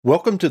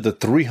Welcome to the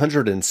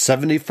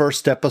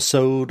 371st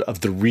episode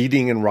of the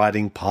Reading and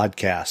Writing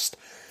Podcast.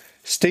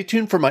 Stay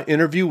tuned for my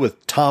interview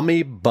with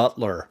Tommy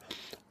Butler,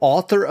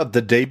 author of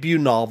the debut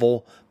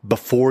novel,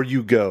 Before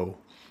You Go.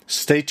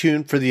 Stay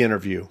tuned for the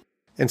interview.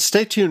 And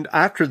stay tuned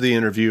after the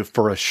interview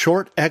for a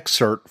short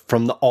excerpt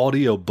from the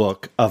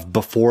audiobook of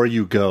Before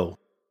You Go.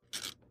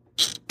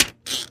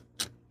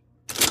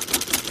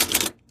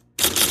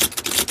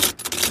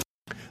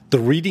 The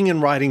Reading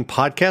and Writing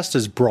Podcast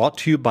is brought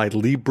to you by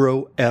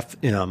Libro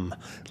FM.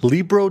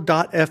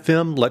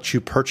 Libro.fm lets you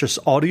purchase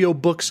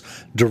audiobooks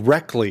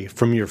directly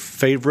from your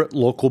favorite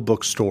local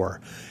bookstore.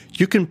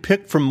 You can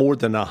pick from more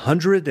than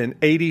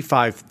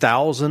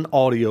 185,000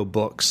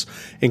 audiobooks,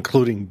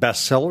 including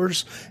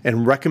bestsellers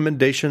and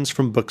recommendations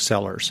from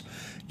booksellers.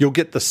 You'll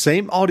get the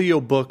same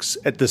audiobooks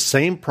at the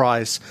same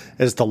price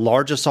as the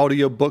largest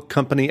audiobook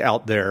company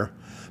out there,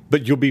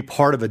 but you'll be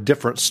part of a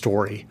different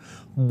story.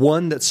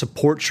 One that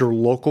supports your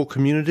local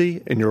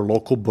community and your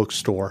local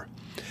bookstore.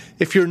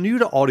 If you're new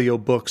to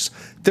audiobooks,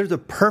 they're the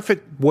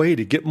perfect way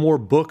to get more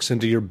books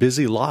into your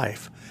busy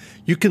life.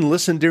 You can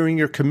listen during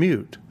your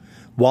commute,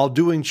 while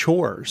doing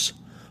chores,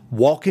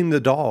 walking the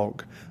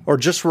dog, or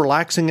just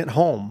relaxing at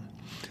home.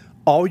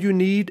 All you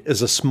need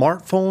is a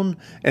smartphone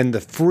and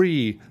the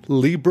free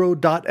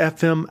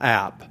Libro.fm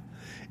app.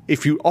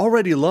 If you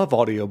already love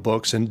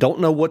audiobooks and don't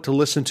know what to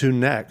listen to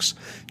next,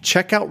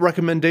 check out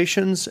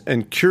recommendations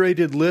and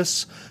curated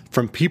lists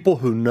from people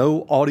who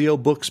know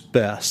audiobooks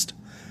best,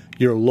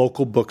 your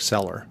local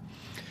bookseller.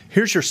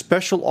 Here's your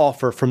special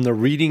offer from the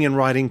Reading and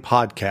Writing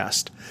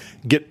Podcast.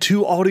 Get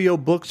 2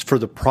 audiobooks for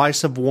the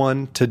price of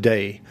one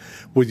today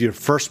with your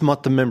first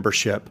month of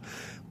membership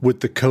with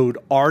the code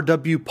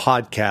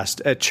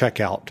RWPodcast at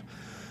checkout.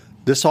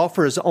 This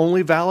offer is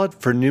only valid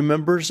for new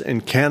members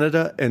in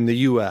Canada and the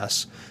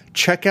U.S.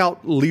 Check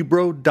out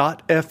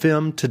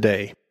Libro.fm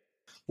today.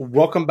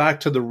 Welcome back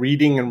to the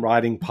Reading and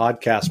Writing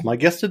Podcast. My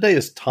guest today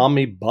is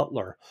Tommy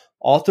Butler,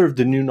 author of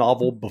the new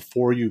novel,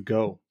 Before You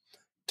Go.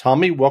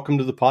 Tommy, welcome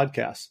to the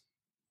podcast.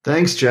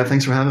 Thanks, Jeff.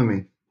 Thanks for having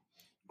me.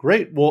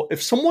 Great. Well,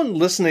 if someone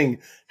listening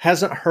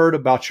hasn't heard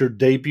about your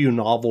debut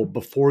novel,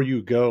 Before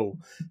You Go,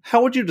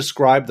 how would you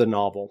describe the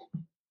novel?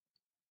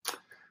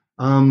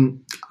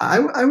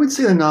 I would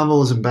say the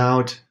novel is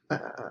about.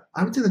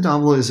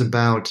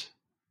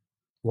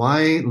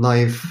 Why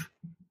life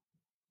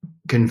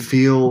can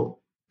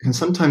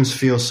sometimes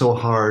feel so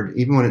hard,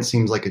 even when it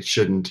seems like it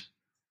shouldn't,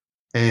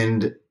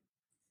 and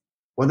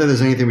whether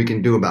there's anything we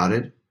can do about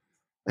it,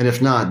 and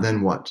if not,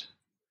 then what?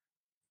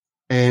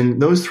 And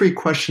those 3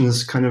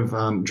 questions kind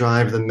of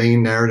drive the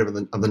main narrative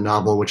of the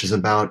novel, which is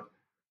about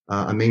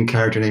a main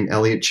character named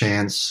Elliot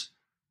Chance,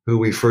 who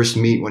we first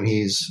meet when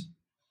he's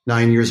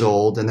 9 years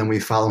old, and then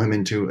we follow him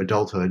into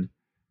adulthood.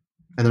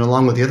 And then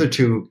along with the other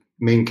 2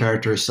 main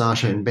characters,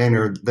 Sasha and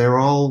Banner, they're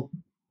all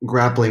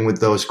grappling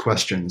with those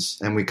questions,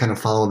 and we kind of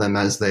follow them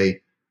as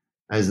they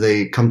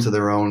come to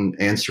their own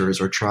answers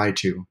or try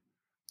to.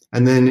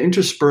 And then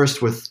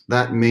interspersed with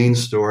that main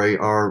story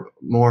are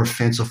more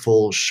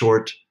fanciful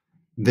short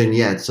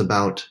vignettes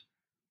about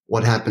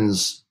what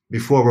happens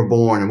before we're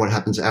born and what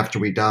happens after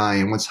we die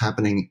and what's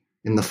happening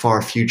in the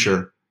far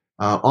future,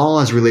 all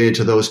as related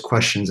to those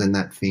questions and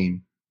that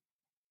theme.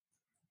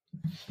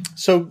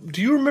 So,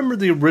 do you remember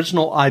the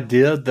original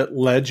idea that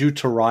led you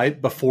to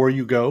write Before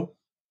You Go?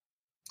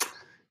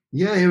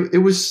 Yeah, it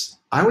was.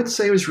 I would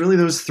say it was really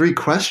those 3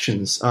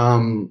 questions,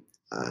 and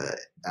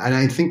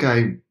I think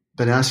I've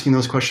been asking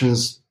those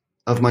questions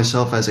of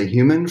myself as a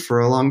human for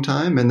a long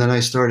time, and then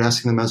I started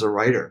asking them as a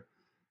writer.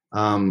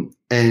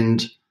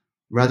 And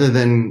rather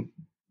than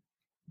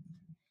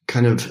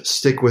kind of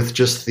stick with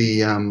just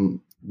the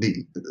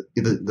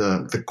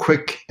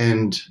quick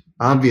and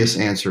obvious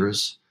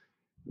answers,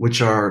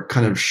 which are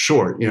kind of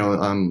short,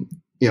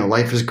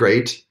 life is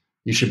great.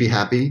 You should be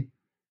happy.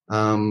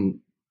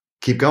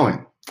 Keep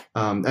going.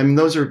 I mean,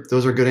 those are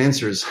good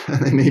answers.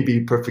 They may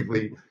be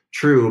perfectly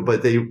true,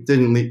 but they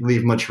didn't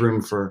leave much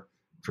room for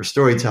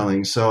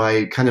storytelling. So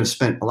I kind of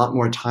spent a lot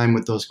more time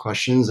with those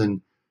questions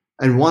and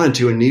wanted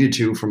to and needed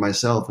to for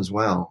myself as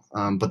well.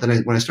 But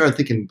then when I started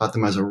thinking about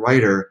them as a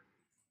writer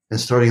and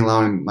starting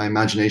allowing my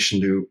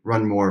imagination to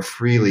run more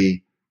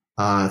freely,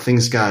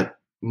 things got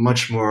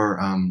much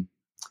more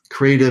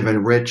creative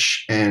and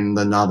rich, and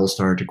the novel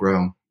started to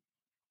grow.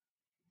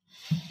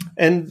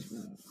 And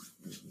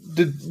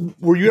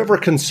were you ever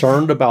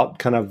concerned about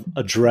kind of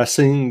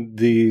addressing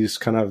these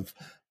kind of,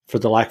 for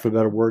the lack of a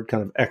better word,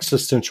 kind of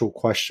existential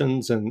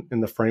questions in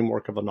the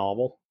framework of a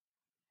novel?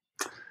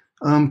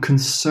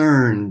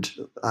 Concerned.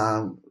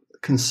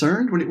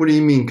 Concerned? What do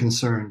you mean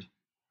concerned?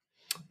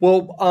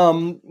 Well,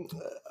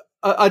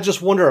 I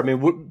just wonder. I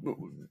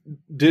mean,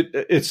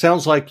 it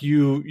sounds like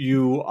you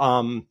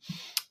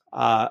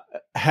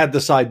had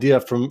this idea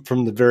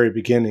from the very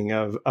beginning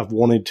of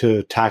wanting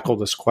to tackle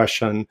this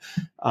question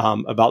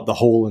about the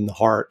hole in the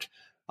heart,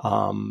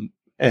 and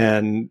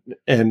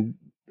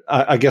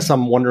I guess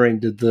I'm wondering,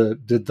 did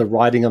the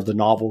writing of the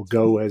novel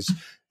go as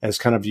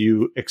kind of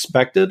you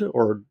expected,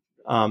 or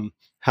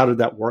how did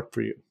that work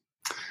for you?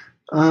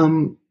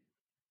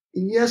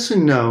 Yes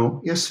and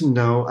no. Yes and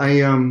no.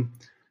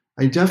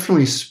 I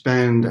definitely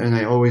spend, and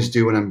I always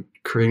do when I'm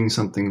creating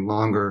something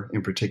longer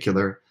in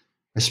particular,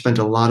 I spent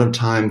a lot of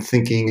time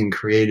thinking and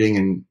creating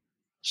and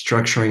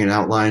structuring and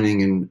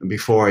outlining and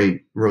before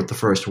I wrote the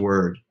first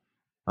word,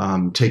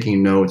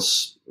 taking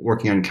notes,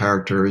 working on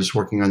characters,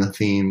 working on the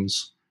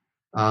themes.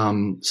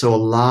 So a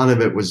lot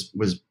of it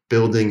was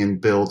building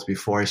and built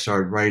before I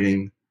started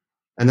writing.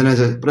 And then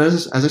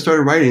as I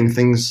started writing,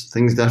 things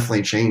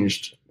definitely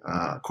changed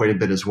quite a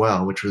bit as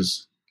well, which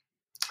was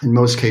in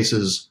most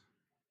cases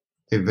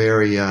a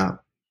very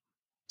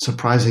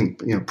surprising,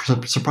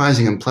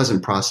 surprising and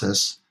pleasant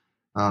process.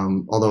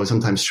 Although it's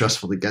sometimes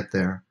stressful to get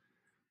there.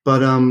 But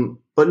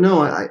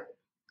no,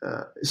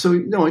 so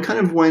no, it kind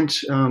of went.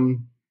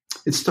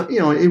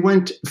 It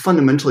went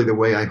fundamentally the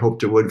way I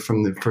hoped it would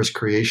from the first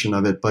creation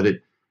of it, but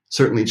it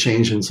certainly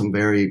changed in some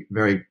very,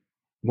 very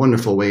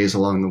wonderful ways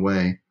along the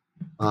way.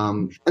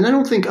 And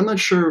I'm not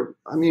sure.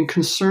 I mean,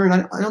 concern.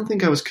 I don't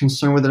think I was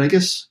concerned with it. I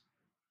guess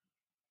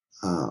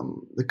I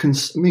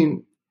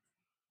mean,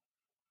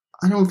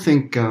 I don't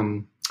think.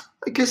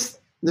 I guess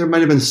there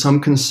might have been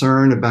some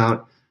concern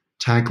about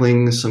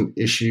tackling some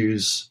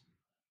issues,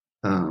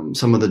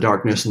 some of the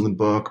darkness in the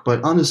book.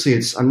 But honestly,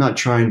 I'm not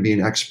trying to be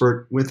an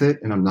expert with it,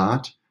 and I'm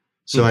not.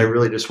 So I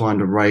really just wanted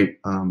to write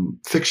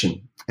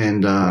fiction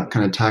and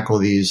kind of tackle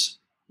these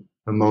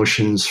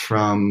emotions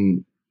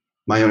from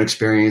my own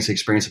experience, the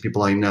experience of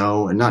people I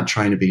know, and not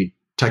trying to be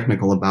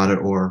technical about it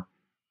or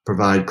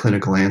provide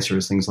clinical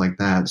answers, things like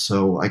that.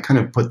 So I kind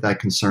of put that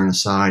concern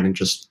aside and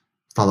just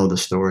follow the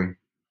story.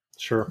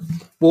 Sure.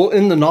 Well,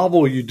 in the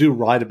novel, you do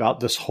write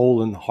about this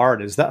hole in the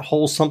heart. Is that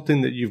hole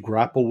something that you've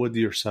grappled with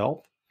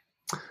yourself?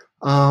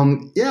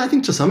 Yeah, I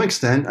think to some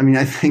extent. I mean,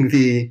 I think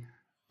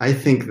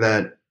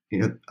that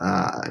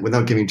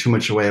without giving too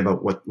much away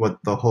about what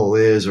the whole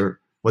is or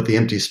what the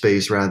empty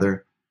space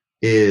rather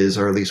is,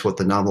 or at least what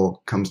the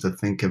novel comes to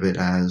think of it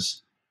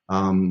as.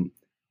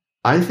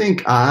 I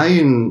think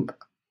I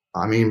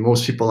mean,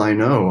 most people I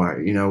know are,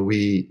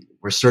 we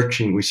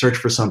search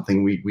for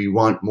something, we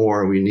want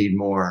more, we need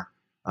more.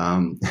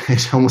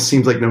 It almost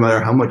seems like no matter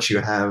how much you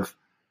have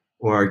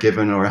or are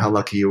given or how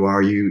lucky you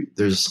are, you're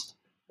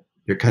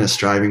kind of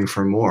striving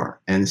for more.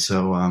 And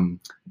so,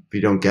 if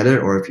you don't get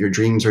it, or if your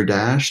dreams are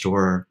dashed,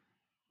 or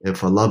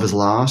if a love is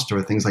lost,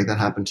 or things like that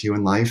happen to you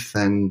in life,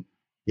 then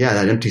yeah,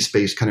 that empty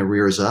space kind of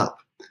rears up.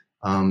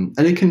 And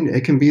it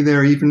can be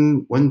there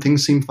even when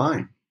things seem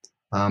fine.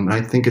 And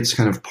I think it's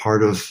kind of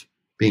part of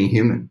being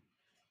human.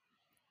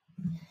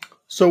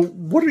 So,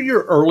 what are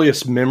your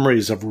earliest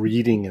memories of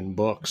reading and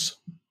books?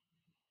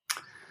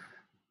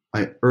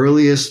 My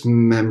earliest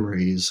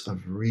memories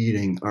of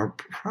reading are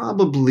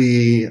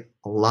probably a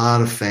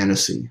lot of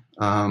fantasy.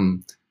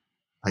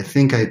 I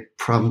think I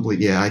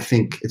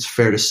think it's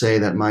fair to say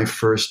that my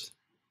first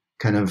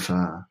kind of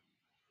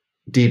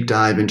deep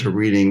dive into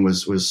reading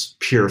was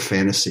pure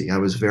fantasy. I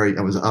was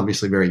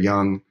obviously very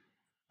young.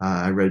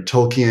 I read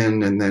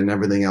Tolkien, and then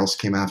everything else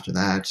came after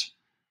that.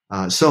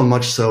 So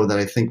much so that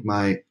I think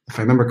if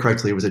I remember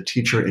correctly, it was a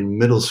teacher in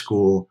middle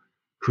school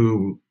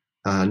who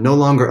no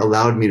longer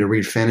allowed me to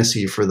read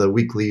fantasy for the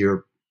weekly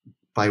or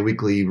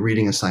biweekly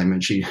reading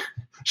assignment. She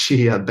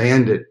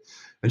banned it,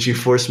 and she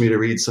forced me to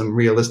read some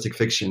realistic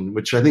fiction,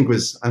 which I think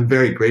I'm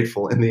very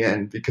grateful in the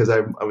end because I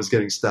was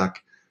getting stuck.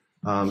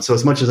 So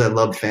as much as I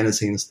loved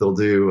fantasy and still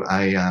do,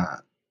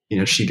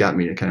 she got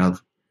me to kind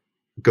of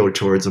go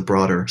towards a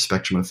broader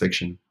spectrum of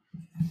fiction.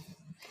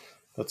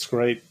 That's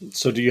great.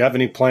 So do you have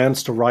any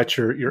plans to write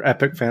your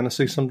epic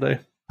fantasy someday?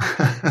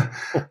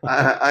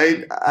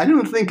 I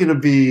don't think it'll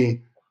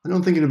be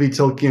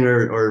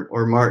Tolkien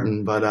or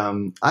Martin, but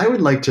I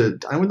would like to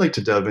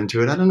delve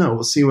into it. I don't know.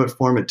 We'll see what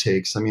form it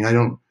takes. I mean,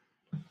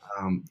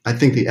 I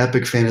think the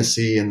epic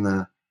fantasy and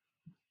the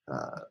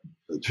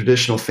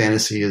traditional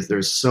fantasy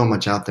there's so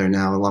much out there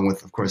now, along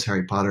with, of course,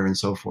 Harry Potter and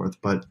so forth,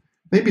 but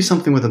maybe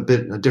something with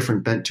a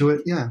different bent to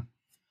it. Yeah.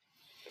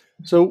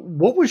 So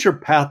what was your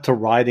path to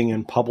writing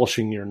and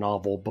publishing your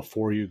novel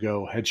before you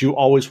go? Had you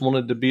always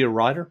wanted to be a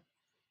writer?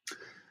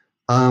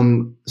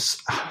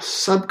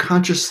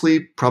 Subconsciously,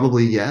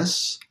 probably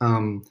yes.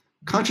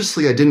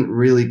 Consciously, I didn't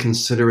really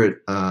consider it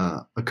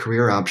a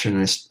career option.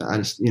 It's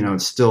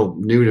still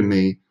new to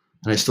me,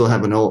 and I still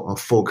have a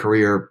full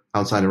career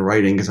outside of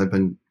writing because I've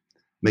been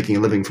making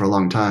a living for a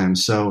long time.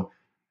 So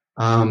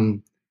I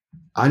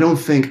don't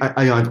think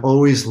I've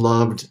always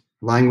loved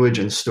language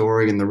and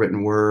story and the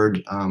written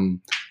word.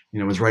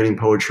 Was writing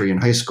poetry in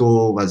high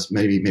school, as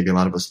maybe a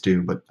lot of us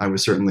do, but I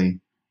was certainly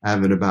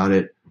avid about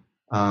it.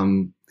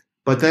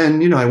 But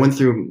then, I went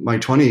through my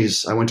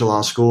 20s. I went to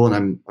law school, and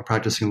I'm a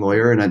practicing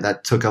lawyer, and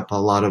that took up a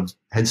lot of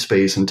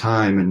headspace and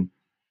time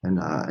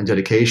and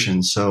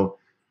dedication. So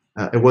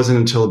it wasn't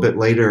until a bit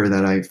later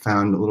that I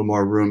found a little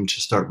more room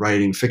to start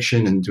writing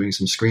fiction and doing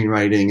some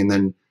screenwriting, and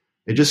then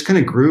it just kind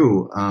of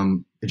grew.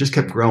 It just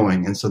kept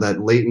growing, and so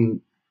that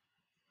latent,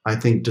 I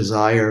think,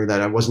 desire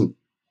that I wasn't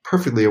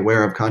perfectly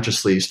aware of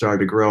consciously started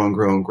to grow and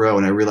grow and grow,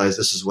 and I realized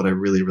this is what I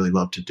really, really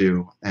love to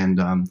do,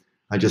 and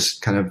I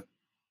just kind of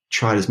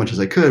tried as much as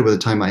I could with the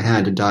time I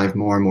had to dive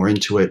more and more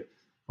into it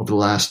over the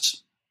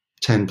last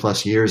 10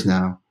 plus years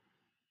now.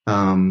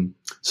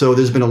 So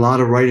there's been a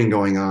lot of writing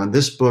going on.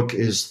 This book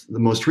is the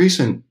most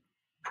recent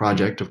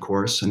project, of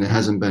course, and it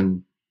hasn't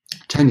been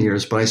 10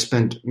 years, but I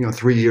spent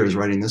 3 years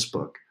writing this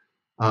book.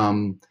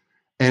 And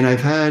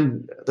I've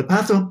had the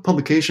path of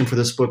publication for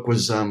this book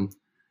was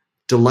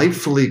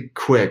delightfully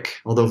quick,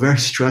 although very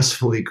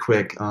stressfully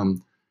quick.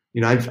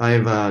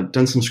 I've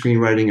done some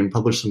screenwriting and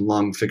published some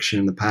long fiction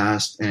in the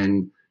past,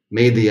 and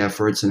made the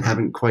efforts, and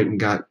haven't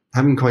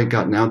quite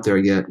gotten out there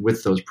yet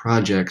with those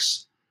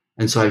projects.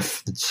 And so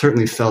I've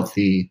certainly felt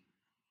the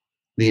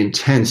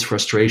intense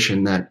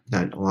frustration that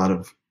a lot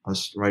of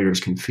us writers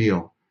can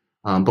feel.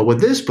 But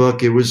with this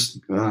book, it was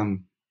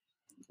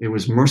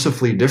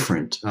mercifully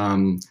different.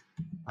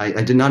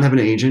 I did not have an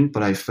agent,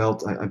 but I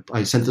felt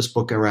I sent this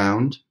book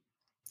around,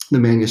 the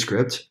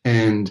manuscript,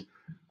 and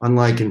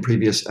unlike in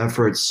previous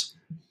efforts,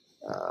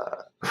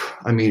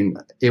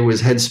 it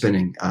was head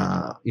spinning.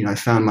 I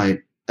found my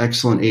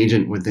excellent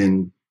agent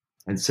within,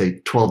 I'd say,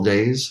 12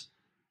 days,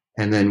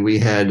 and then we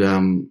had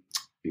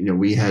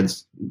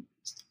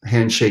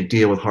handshake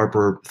deal with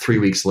Harper 3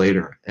 weeks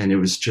later, and it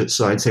was just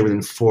so I'd say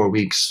within 4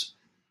 weeks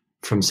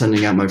from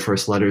sending out my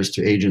first letters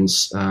to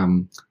agents,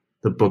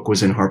 the book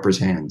was in Harper's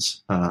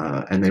hands,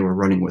 and they were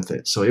running with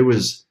it. So it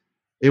was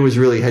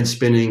really head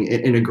spinning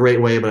in a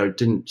great way, but I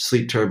didn't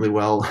sleep terribly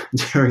well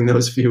during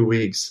those few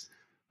weeks.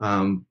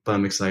 But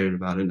I'm excited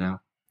about it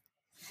now.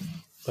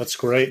 That's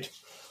great.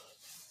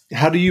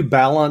 How do you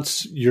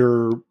balance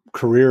your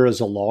career as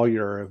a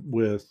lawyer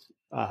with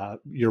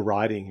your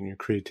writing and your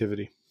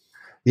creativity?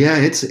 Yeah,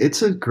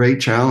 it's a great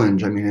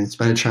challenge. I mean, it's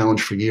been a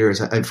challenge for years.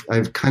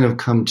 I've kind of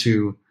come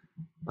to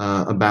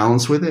a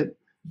balance with it.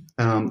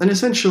 And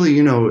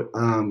essentially,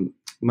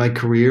 my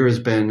career has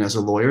been as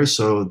a lawyer,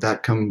 so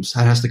that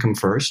has to come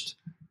first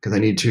because I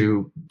need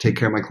to take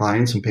care of my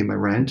clients and pay my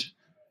rent.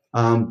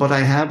 But I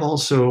have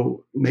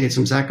also made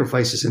some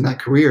sacrifices in that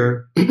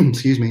career,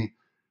 excuse me,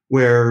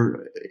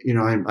 where,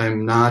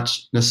 I'm not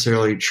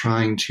necessarily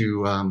trying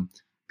to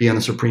be on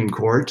the Supreme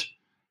Court,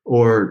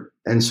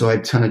 and so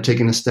I've kind of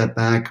taken a step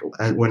back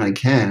when I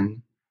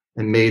can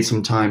and made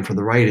some time for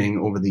the writing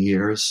over the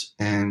years.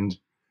 And,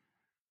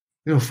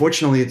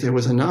 fortunately, it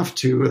was enough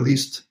to at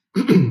least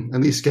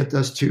get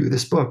us to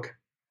this book.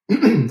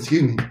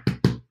 Excuse me.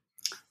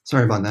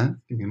 Sorry about that.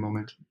 Give me a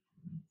moment.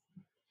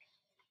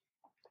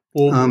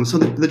 Well, so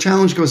the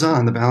challenge goes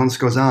on, the balance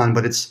goes on,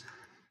 but it's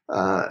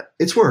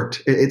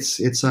worked.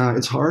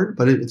 It's hard,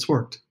 but it's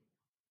worked.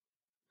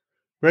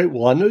 Great.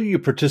 Well, I know you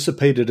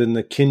participated in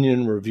the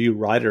Kenyon Review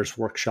Writers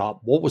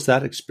Workshop. What was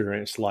that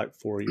experience like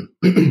for you?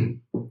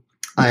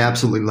 I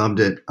absolutely loved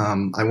it.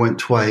 I went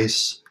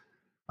twice,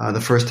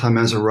 the first time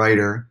as a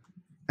writer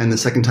and the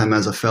second time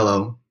as a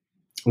fellow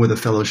with a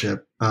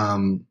fellowship.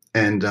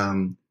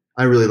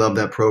 I really love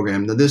that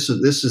program. Now, this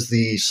is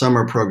the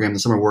summer program, the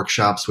summer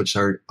workshops, which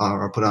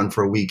are put on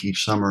for a week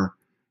each summer.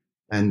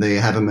 And they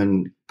have them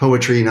in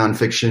poetry,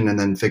 nonfiction, and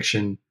then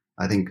fiction,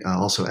 I think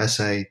also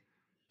essay.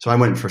 So I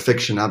went for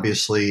fiction,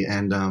 obviously.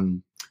 And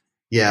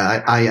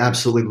I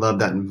absolutely love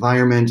that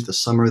environment, the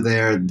summer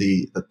there,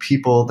 the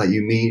people that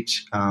you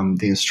meet,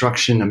 the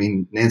instruction. I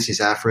mean, Nancy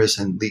Zaffris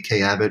and Lee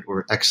K. Abbott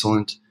were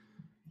excellent.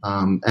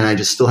 And I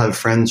just still have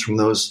friends from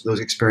those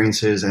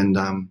experiences. And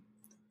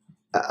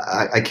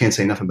I can't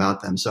say enough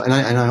about them. So, and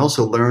I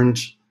also learned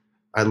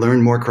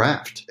more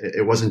craft.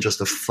 It wasn't just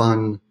a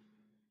fun,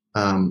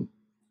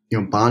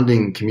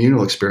 bonding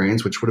communal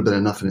experience, which would have been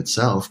enough in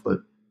itself, but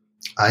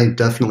I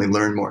definitely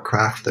learned more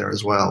craft there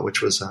as well,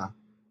 which was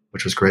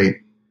great.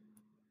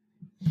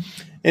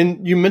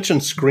 And you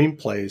mentioned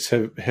screenplays.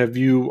 Have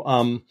you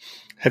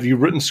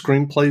written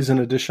screenplays in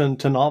addition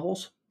to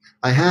novels?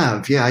 I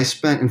have. Yeah, I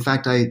started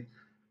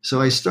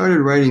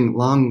writing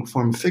long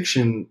form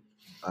fiction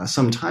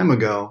some time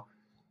ago.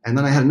 And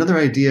then I had another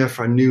idea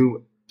for a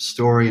new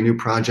story, a new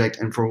project.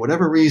 And for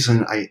whatever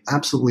reason, I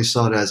absolutely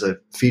saw it as a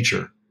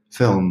feature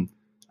film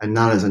and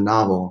not as a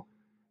novel.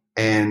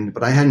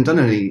 But I hadn't done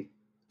any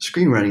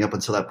screenwriting up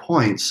until that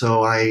point.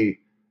 So I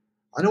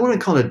don't want to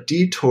call it a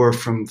detour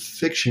from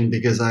fiction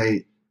because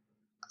I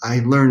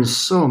learned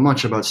so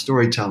much about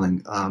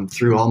storytelling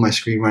through all my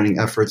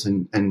screenwriting efforts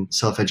and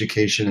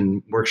self-education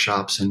and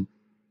workshops and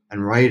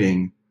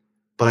writing.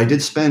 But I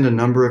did spend a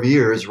number of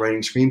years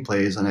writing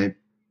screenplays, and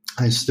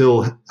I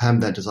still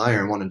have that desire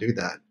and want to do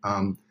that.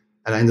 And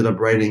I ended up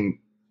writing,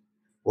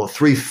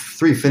 three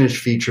finished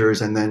features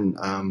and then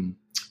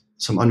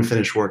some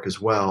unfinished work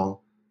as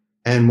well.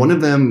 And one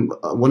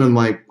of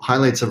my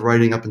highlights of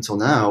writing up until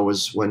now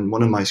was when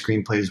one of my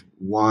screenplays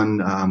won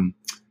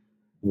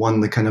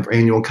the kind of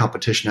annual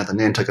competition at the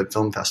Nantucket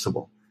Film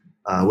Festival,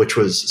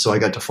 so I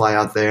got to fly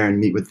out there and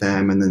meet with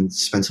them and then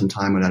spend some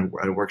time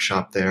at a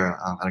workshop there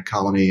at a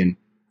colony. And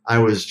I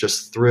was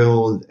just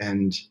thrilled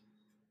and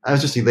I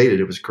was just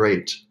elated. It was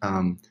great.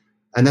 And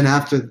then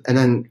after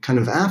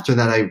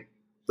that,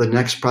 the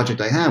next project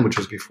I had, which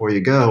was Before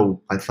You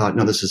Go, I thought,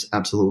 no, this is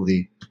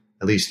absolutely,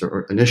 at least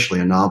initially,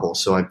 a novel.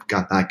 So I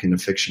got back into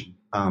fiction.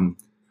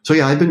 So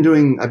yeah, I've been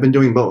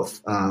doing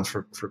both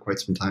for quite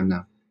some time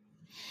now.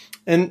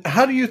 And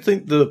how do you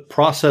think the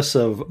process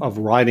of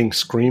writing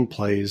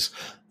screenplays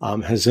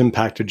has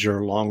impacted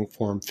your long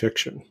form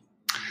fiction?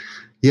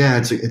 Yeah,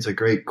 it's a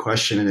great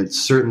question, and it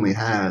certainly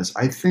has.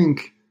 I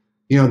think,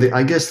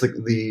 I guess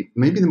the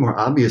maybe the more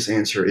obvious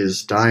answer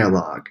is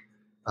dialogue,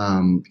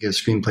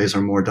 because screenplays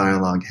are more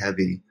dialogue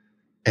heavy,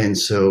 and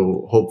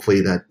so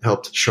hopefully that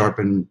helped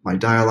sharpen my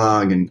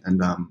dialogue and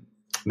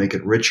make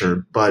it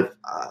richer. But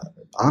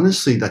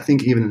honestly, I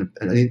think even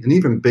an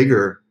even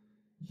bigger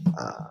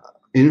uh,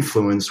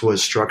 influence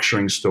was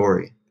structuring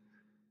story.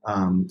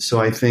 So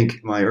I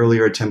think my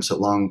earlier attempts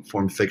at long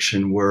form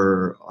fiction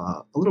were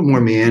a little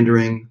more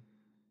meandering.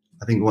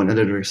 I think one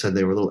editor said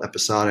they were a little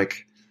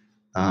episodic.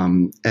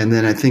 And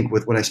then I think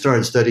when I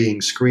started studying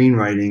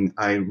screenwriting,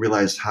 I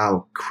realized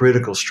how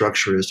critical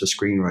structure is to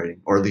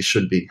screenwriting, or at least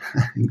should be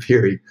in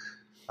theory.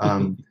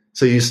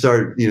 So you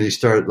start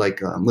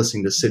like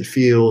listening to Sid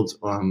Field,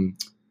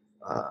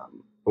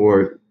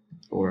 or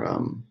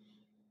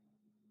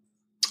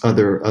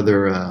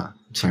other.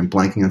 Sorry, I'm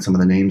blanking on some of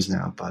the names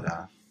now, but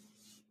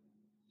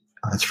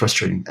it's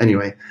frustrating.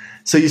 Anyway,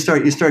 so you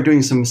start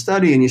doing some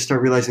study, and you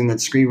start realizing that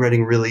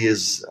screenwriting really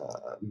is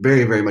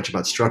very, very much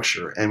about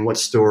structure and what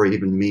story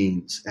even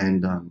means.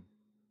 And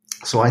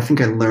so I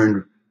think I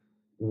learned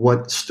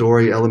what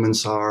story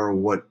elements are,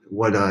 what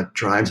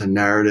drives a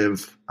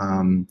narrative,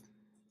 and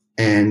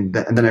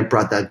then I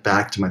brought that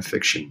back to my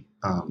fiction,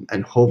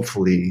 and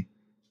hopefully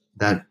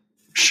that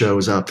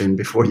shows up in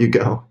Before You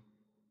Go.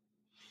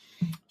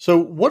 So,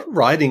 what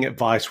writing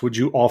advice would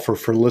you offer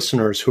for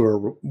listeners who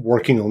are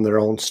working on their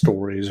own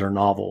stories or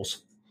novels?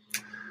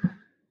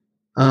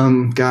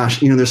 Gosh,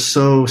 there's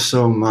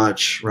so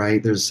much,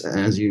 right? There's,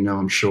 as you know,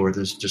 I'm sure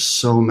there's just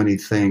so many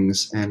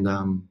things, and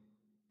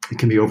it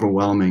can be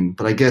overwhelming.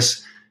 But I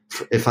guess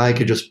if I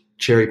could just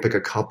cherry pick a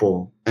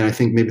couple, and I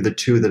think maybe the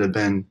two that have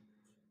been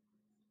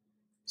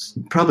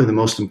probably the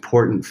most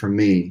important for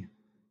me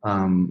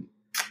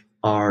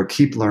are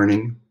keep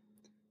learning,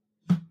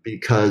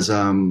 because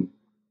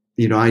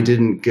I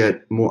didn't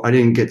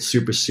get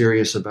super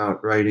serious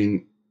about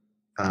writing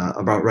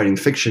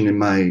fiction in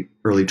my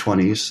early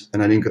 20s,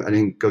 and I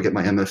didn't go get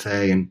my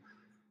MFA, and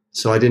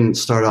so I didn't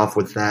start off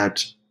with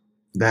that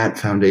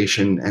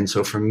foundation. And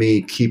so for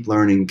me, keep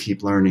learning,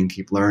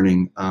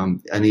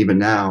 and even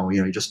now,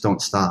 you just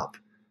don't stop.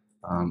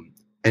 And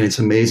it's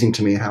amazing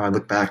to me how I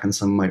look back on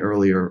some of my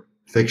earlier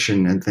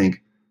fiction and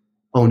think,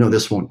 oh no,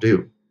 this won't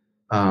do,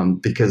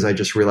 because I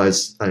just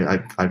realized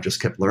I've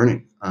just kept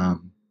learning.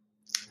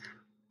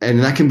 And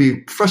that can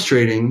be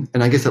frustrating.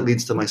 And I guess that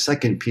leads to my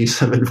second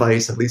piece of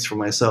advice, at least for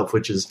myself,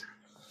 which is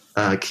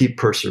keep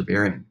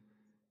persevering.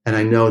 And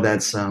I know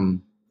that's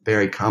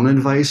very common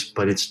advice,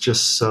 but it's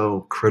just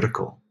so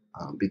critical,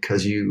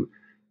 because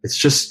it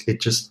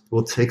just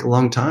will take a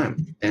long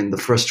time. And the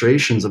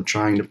frustrations of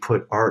trying to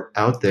put art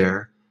out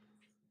there,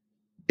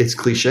 it's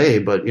cliche,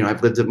 but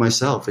I've lived it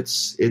myself.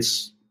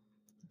 It's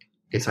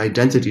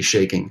identity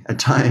shaking at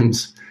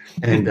times,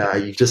 and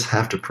you just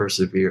have to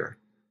persevere.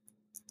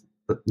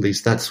 At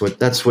least that's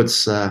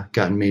what's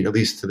gotten me at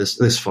least to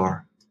this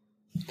far.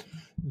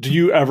 Do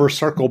you ever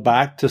circle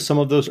back to some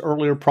of those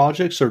earlier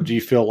projects, or do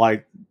you feel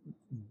like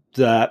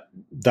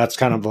that's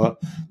kind of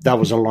that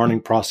was a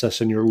learning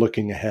process and you're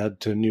looking ahead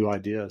to new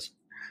ideas?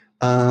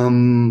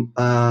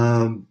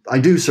 I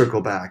do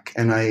circle back,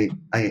 and I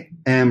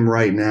am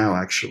right now,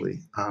 actually.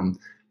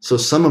 So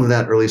some of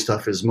that early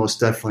stuff is most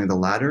definitely the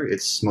latter.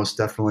 It's most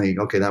definitely,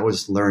 okay, that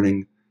was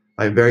learning.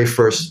 My very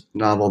first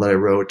novel that I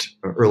wrote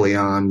early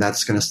on,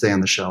 that's going to stay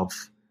on the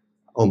shelf,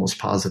 almost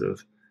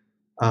positive.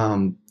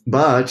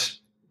 But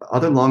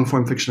other long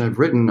form fiction I've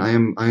written,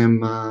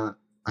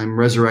 I'm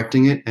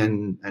resurrecting it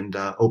and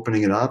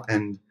opening it up,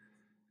 and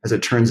as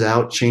it turns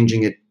out,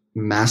 changing it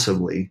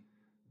massively.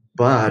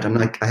 But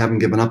I haven't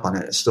given up on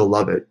it. I still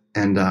love it,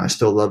 and I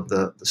still love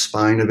the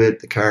spine of it,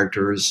 the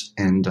characters,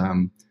 and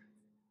I'm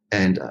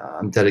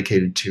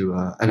dedicated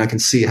to. And I can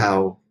see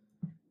how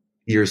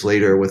years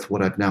later, with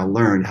what I've now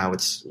learned, how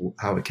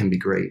it can be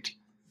great.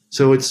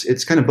 So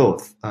it's kind of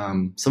both.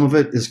 Some of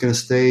it is going to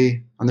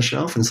stay on the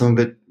shelf, and some of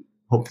it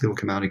hopefully will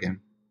come out again.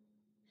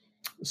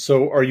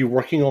 So, are you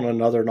working on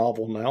another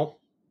novel now?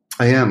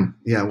 I am,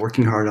 yeah,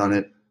 working hard on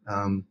it.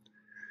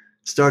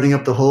 Starting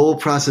up the whole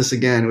process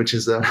again, which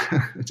is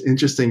it's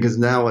interesting because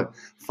now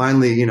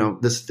finally,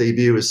 this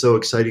debut is so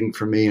exciting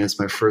for me, and it's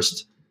my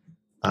first.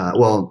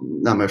 Well,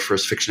 not my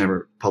first fiction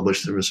ever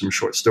published. There were some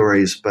short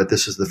stories, but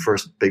this is the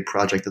first big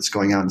project that's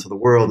going out into the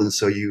world. And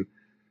so you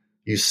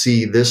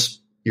see this,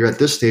 you're at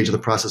this stage of the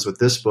process with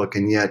this book,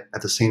 and yet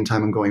at the same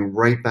time, I'm going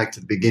right back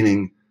to the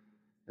beginning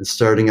and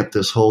starting up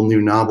this whole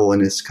new novel.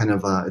 And it's kind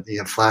of you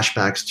have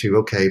flashbacks to,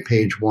 okay,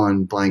 page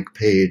 1, blank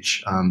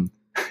page.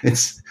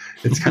 It's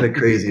kind of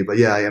crazy, but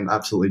yeah, I am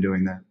absolutely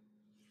doing that.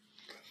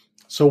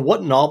 So,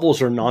 what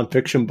novels or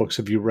nonfiction books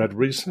have you read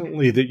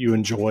recently that you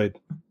enjoyed?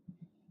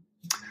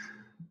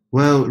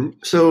 Well,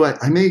 so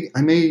I may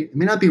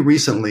not be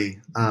recently.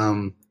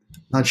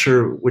 Not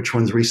sure which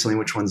one's recently,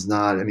 which one's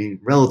not. I mean,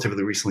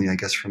 relatively recently, I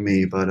guess, for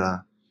me. But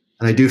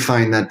And I do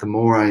find that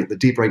the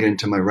deeper I get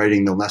into my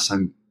writing, the less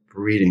I'm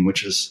reading,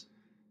 which is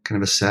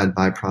kind of a sad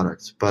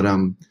byproduct. But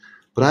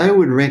I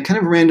would kind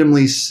of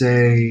randomly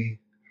say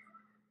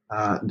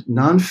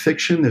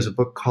nonfiction. There's a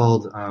book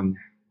called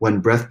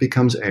When Breath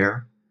Becomes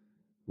Air,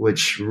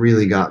 which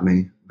really got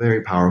me.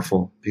 Very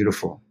powerful,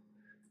 beautiful.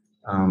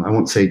 I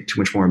won't say too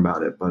much more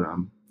about it, but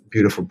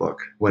beautiful book,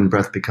 When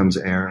Breath Becomes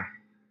Air.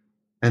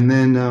 And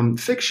then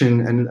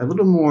fiction, and a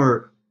little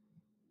more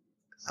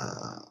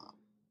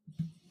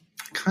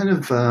kind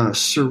of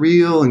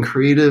surreal and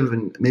creative,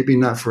 and maybe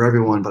not for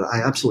everyone, but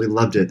I absolutely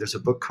loved it. There's a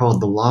book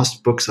called The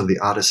Lost Books of the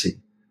Odyssey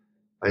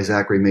by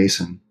Zachary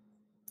Mason,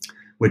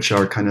 which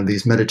are kind of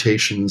these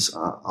meditations,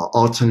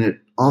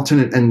 alternate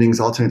endings,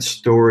 alternate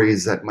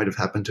stories that might have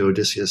happened to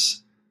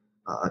Odysseus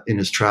in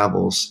his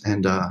travels.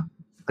 And I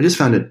just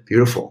found it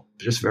beautiful,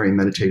 just very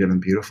meditative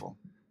and beautiful.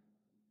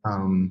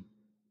 And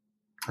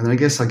then I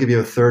guess I'll give you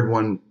a third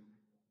one.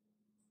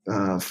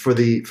 For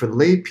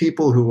lay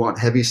people who want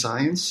heavy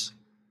science,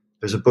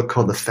 there's a book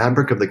called The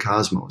Fabric of the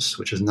Cosmos,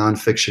 which is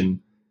nonfiction,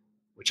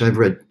 which I've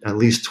read at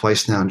least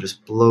twice now and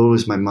just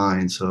blows my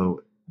mind.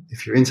 So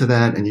if you're into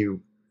that and you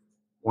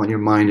want your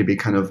mind to be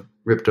kind of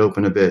ripped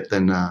open a bit,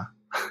 then I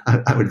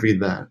would read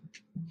that.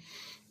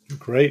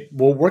 Great.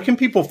 Well, where can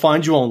people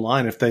find you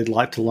online if they'd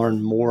like to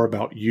learn more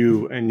about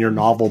you and your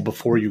novel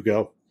Before You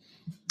Go?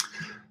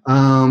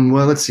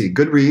 Well, let's see.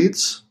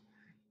 Goodreads.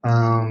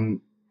 Goodreads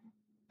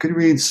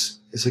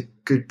is a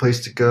good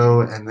place to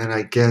go. And then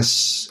I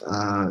guess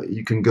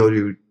you can go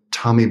to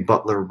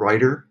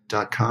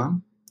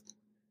TommyButlerWriter.com,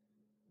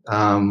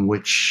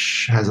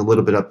 which has a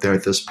little bit up there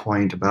at this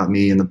point about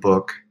me and the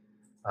book.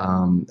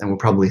 And we'll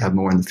probably have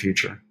more in the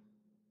future.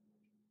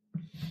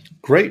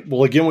 Great.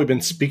 Well, again, we've been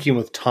speaking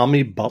with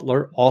Tommy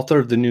Butler, author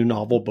of the new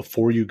novel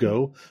Before You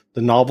Go.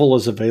 The novel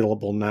is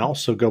available now,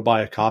 so go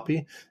buy a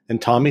copy.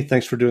 And Tommy,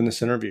 thanks for doing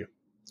this interview.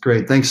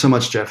 Great. Thanks so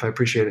much, Jeff. I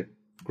appreciate it.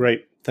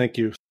 Great. Thank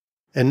you.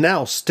 And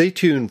now stay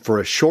tuned for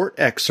a short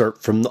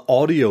excerpt from the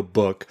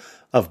audiobook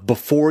of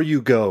Before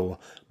You Go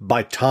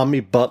by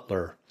Tommy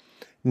Butler,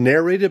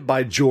 narrated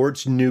by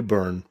George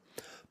Newbern,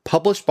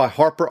 published by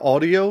Harper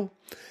Audio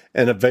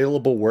and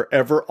available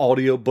wherever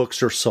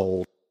audiobooks are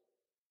sold.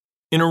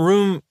 In a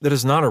room that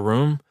is not a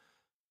room,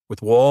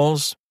 with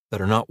walls that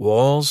are not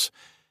walls,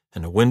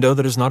 and a window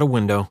that is not a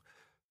window,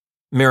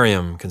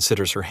 Miriam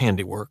considers her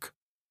handiwork.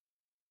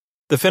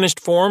 The finished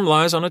form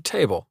lies on a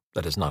table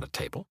that is not a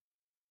table,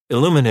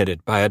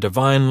 illuminated by a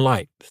divine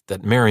light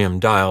that Miriam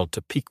dialed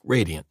to peak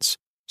radiance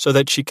so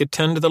that she could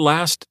tend to the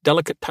last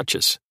delicate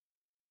touches.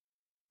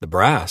 The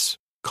brass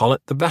call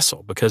it the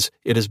vessel because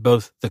it is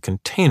both the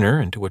container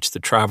into which the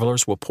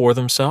travelers will pour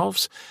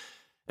themselves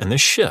and the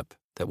ship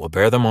that will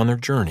bear them on their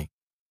journey.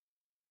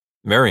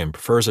 Miriam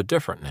prefers a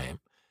different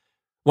name,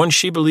 one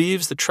she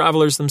believes the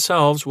travelers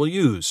themselves will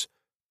use: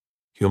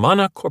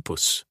 Humana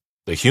Corpus,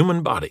 the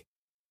human body.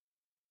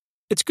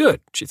 It's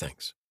good, she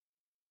thinks.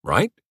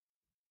 Right?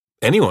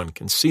 Anyone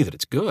can see that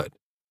it's good.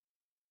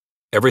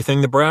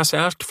 Everything the brass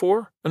asked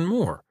for, and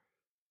more.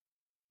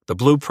 The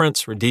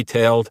blueprints were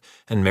detailed,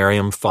 and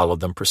Miriam followed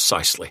them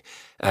precisely,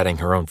 adding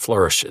her own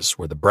flourishes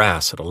where the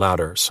brass had allowed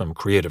her some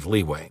creative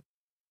leeway.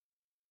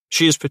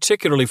 She is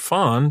particularly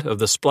fond of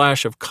the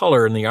splash of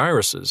color in the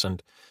irises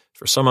and,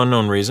 for some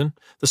unknown reason,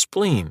 the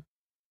spleen.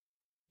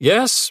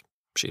 Yes,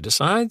 she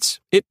decides,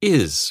 it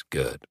is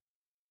good.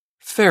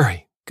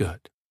 Very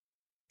good,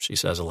 she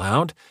says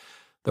aloud,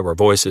 though her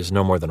voice is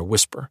no more than a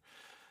whisper.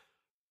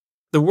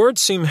 The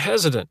words seem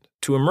hesitant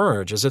to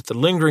emerge, as if the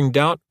lingering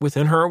doubt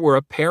within her were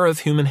a pair of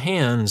human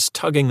hands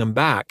tugging them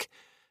back,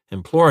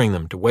 imploring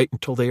them to wait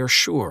until they are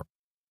sure.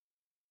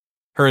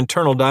 Her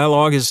internal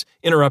dialogue is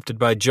interrupted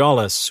by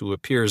Jollis, who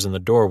appears in the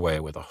doorway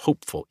with a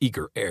hopeful,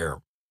 eager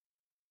air.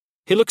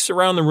 He looks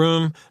around the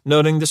room,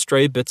 noting the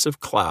stray bits of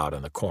cloud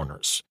in the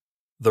corners,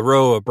 the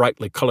row of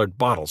brightly colored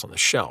bottles on the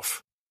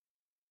shelf.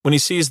 When he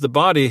sees the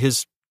body,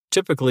 his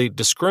typically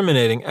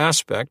discriminating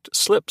aspect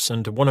slips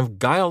into one of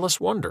guileless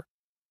wonder.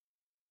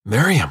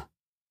 Miriam!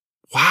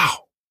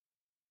 Wow!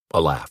 A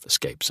laugh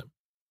escapes him.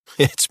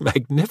 It's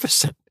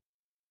magnificent.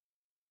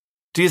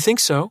 Do you think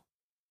so?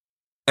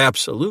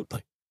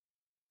 Absolutely.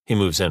 He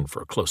moves in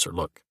for a closer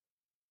look.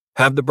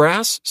 Have the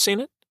brass seen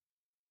it?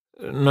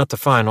 Not the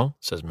final,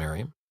 says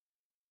Miriam.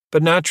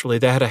 But naturally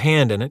they had a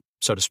hand in it,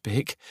 so to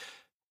speak.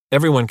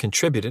 Everyone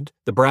contributed,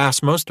 the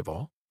brass most of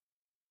all.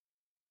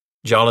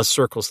 Jollis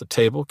circles the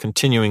table,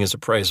 continuing his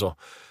appraisal.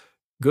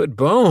 Good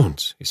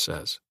bones, he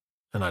says,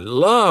 and I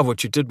love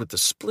what you did with the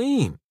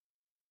spleen.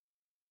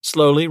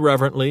 Slowly,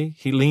 reverently,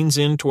 he leans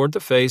in toward the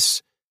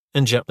face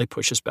and gently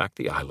pushes back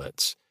the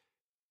eyelids.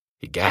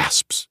 He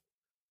gasps.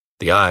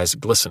 The eyes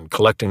glisten,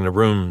 collecting the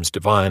room's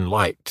divine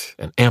light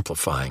and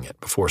amplifying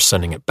it before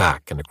sending it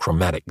back in a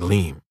chromatic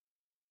gleam.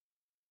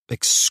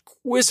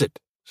 Exquisite,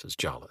 says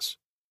Jollis.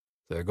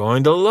 They're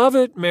going to love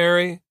it,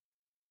 Mary.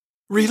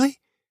 Really?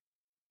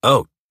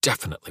 Oh,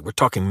 definitely. We're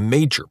talking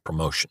major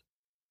promotion.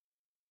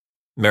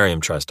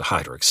 Miriam tries to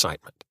hide her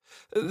excitement.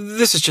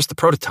 This is just the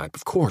prototype,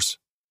 of course.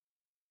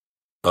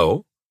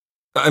 Oh?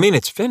 I mean,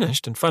 it's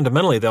finished, and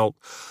fundamentally they'll...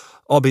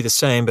 all be the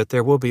same, but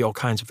there will be all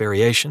kinds of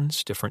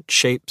variations, different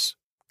shapes,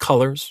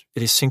 colors,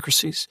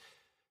 idiosyncrasies.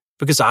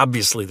 Because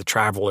obviously the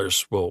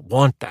travelers will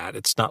want that.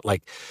 It's not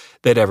like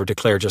they'd ever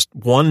declare just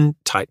one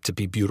type to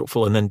be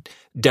beautiful and then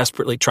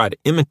desperately try to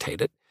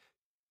imitate it.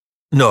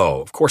 No,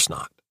 of course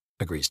not,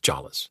 agrees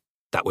Jollis.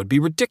 That would be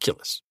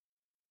ridiculous.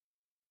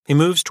 He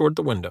moves toward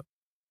the window.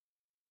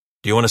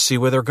 Do you want to see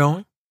where they're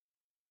going?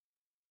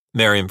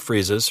 Miriam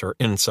freezes, her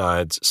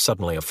insides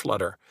suddenly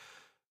aflutter.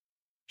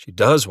 She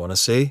does want to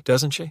see,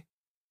 doesn't she?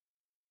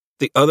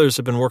 The others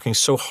have been working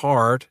so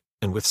hard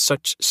and with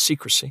such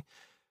secrecy.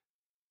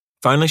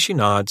 Finally she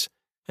nods,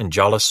 and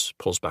Jollis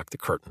pulls back the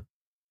curtain.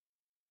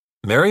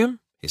 Miriam,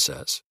 he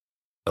says,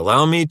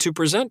 allow me to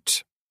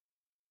present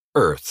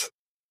Earth.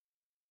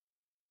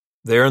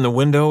 There in the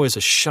window is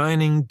a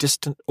shining,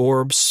 distant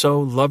orb so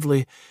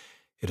lovely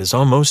it is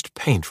almost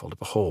painful to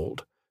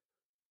behold.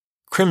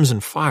 Crimson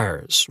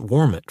fires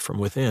warm it from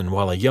within,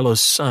 while a yellow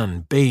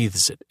sun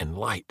bathes it in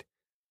light.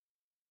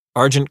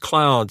 Argent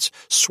clouds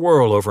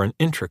swirl over an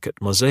intricate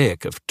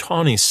mosaic of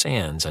tawny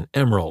sands and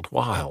emerald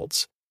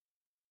wilds.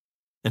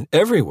 And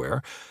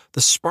everywhere the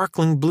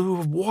sparkling blue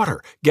of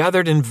water,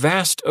 gathered in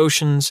vast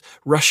oceans,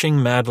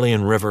 rushing madly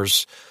in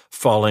rivers,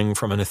 falling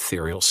from an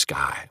ethereal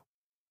sky.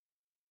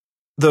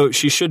 Though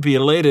she should be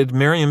elated,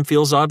 Miriam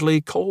feels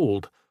oddly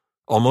cold,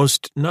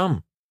 almost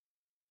numb.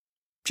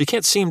 She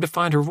can't seem to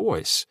find her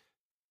voice,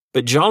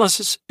 but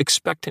Jollis's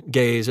expectant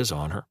gaze is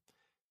on her.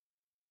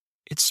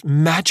 It's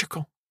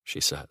magical, she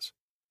says.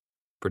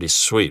 Pretty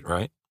sweet,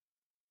 right?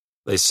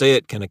 They say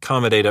it can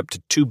accommodate up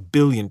to 2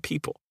 billion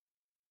people.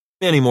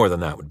 Any more than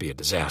that would be a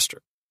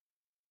disaster.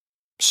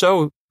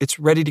 So, it's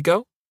ready to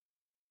go?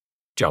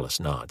 Jollis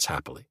nods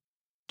happily.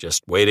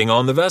 Just waiting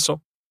on the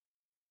vessel.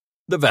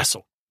 The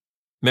vessel.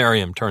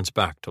 Miriam turns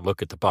back to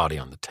look at the body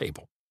on the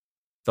table.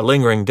 The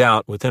lingering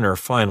doubt within her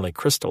finally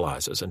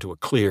crystallizes into a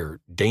clear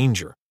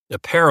danger, a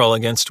peril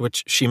against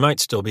which she might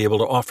still be able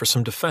to offer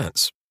some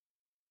defense.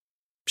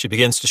 She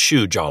begins to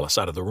shoo Jollis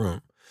out of the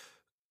room.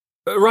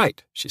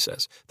 Right, she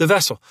says. The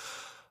vessel.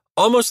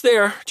 Almost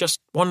there. Just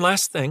one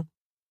last thing.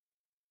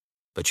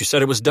 But you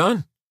said it was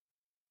done.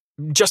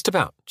 Just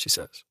about, she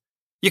says.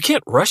 You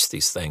can't rush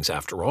these things,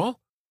 after all.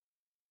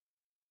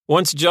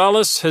 Once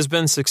Jollis has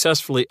been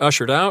successfully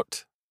ushered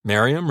out,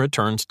 Miriam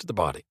returns to the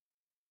body.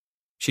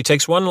 She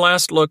takes one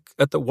last look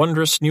at the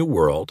wondrous new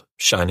world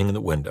shining in the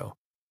window.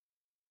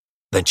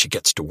 Then she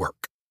gets to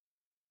work.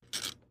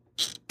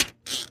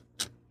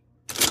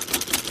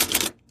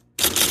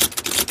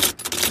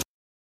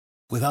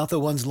 Without the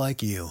ones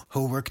like you,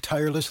 who work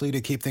tirelessly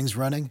to keep things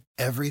running,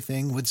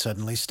 everything would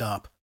suddenly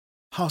stop.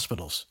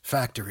 Hospitals,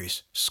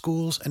 factories,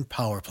 schools, and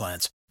power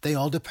plants, they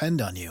all depend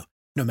on you.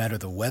 No matter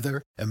the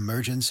weather,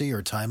 emergency,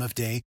 or time of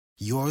day,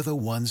 you're the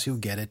ones who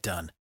get it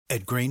done.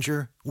 At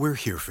Grainger, we're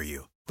here for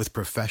you with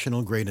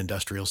professional-grade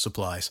industrial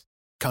supplies.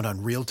 Count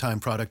on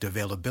real-time product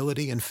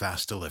availability and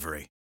fast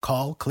delivery.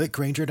 Call, click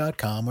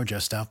Grainger.com, or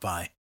just stop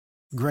by.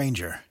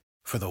 Grainger,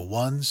 for the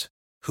ones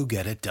who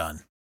get it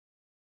done.